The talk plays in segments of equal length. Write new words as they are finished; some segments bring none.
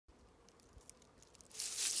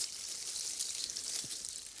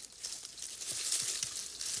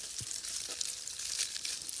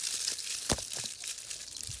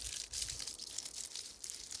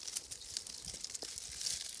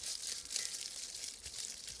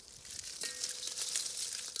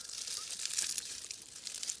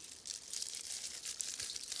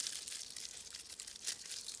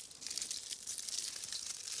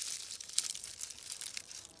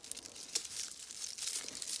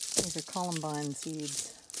These are columbine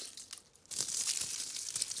seeds.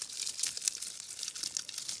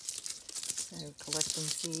 So collecting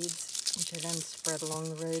seeds, which are then spread along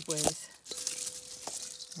the roadways.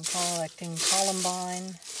 I'm collecting columbine.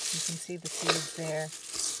 You can see the seeds there.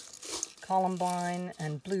 Columbine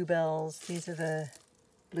and bluebells. These are the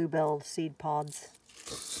bluebell seed pods.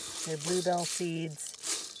 They're bluebell seeds.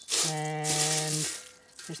 And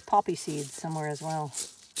there's poppy seeds somewhere as well.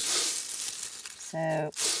 So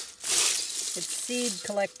it's seed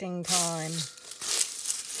collecting time.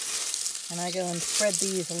 And I go and spread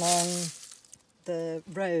these along the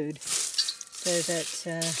road so that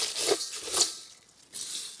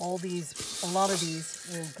a lot of these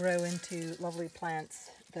will grow into lovely plants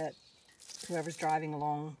that whoever's driving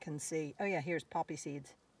along can see. Oh yeah, here's poppy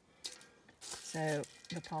seeds. So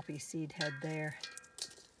the poppy seed head there.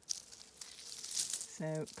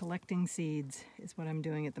 So collecting seeds is what I'm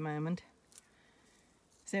doing at the moment.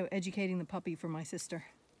 So educating the puppy for my sister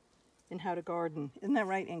in how to garden. Isn't that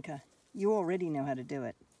right, Inca? You already know how to do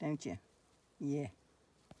it, don't you? Yeah.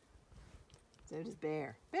 So does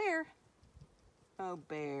Bear. Bear! Oh,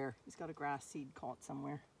 Bear. He's got a grass seed caught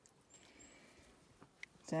somewhere.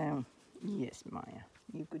 So, yes, Maya,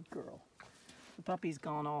 you good girl. The puppy's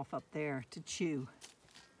gone off up there to chew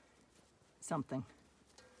something.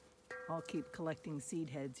 I'll keep collecting seed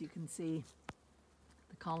heads. You can see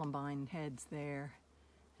the columbine heads there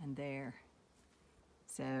and there.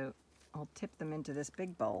 So I'll tip them into this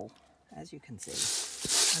big bowl, as you can see.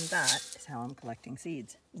 And that is how I'm collecting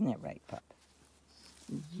seeds. Isn't that right, pup?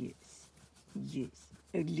 Yes. Yes.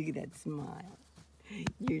 Oh, look at that smile.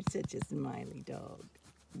 You're such a smiley dog.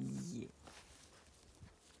 Yes.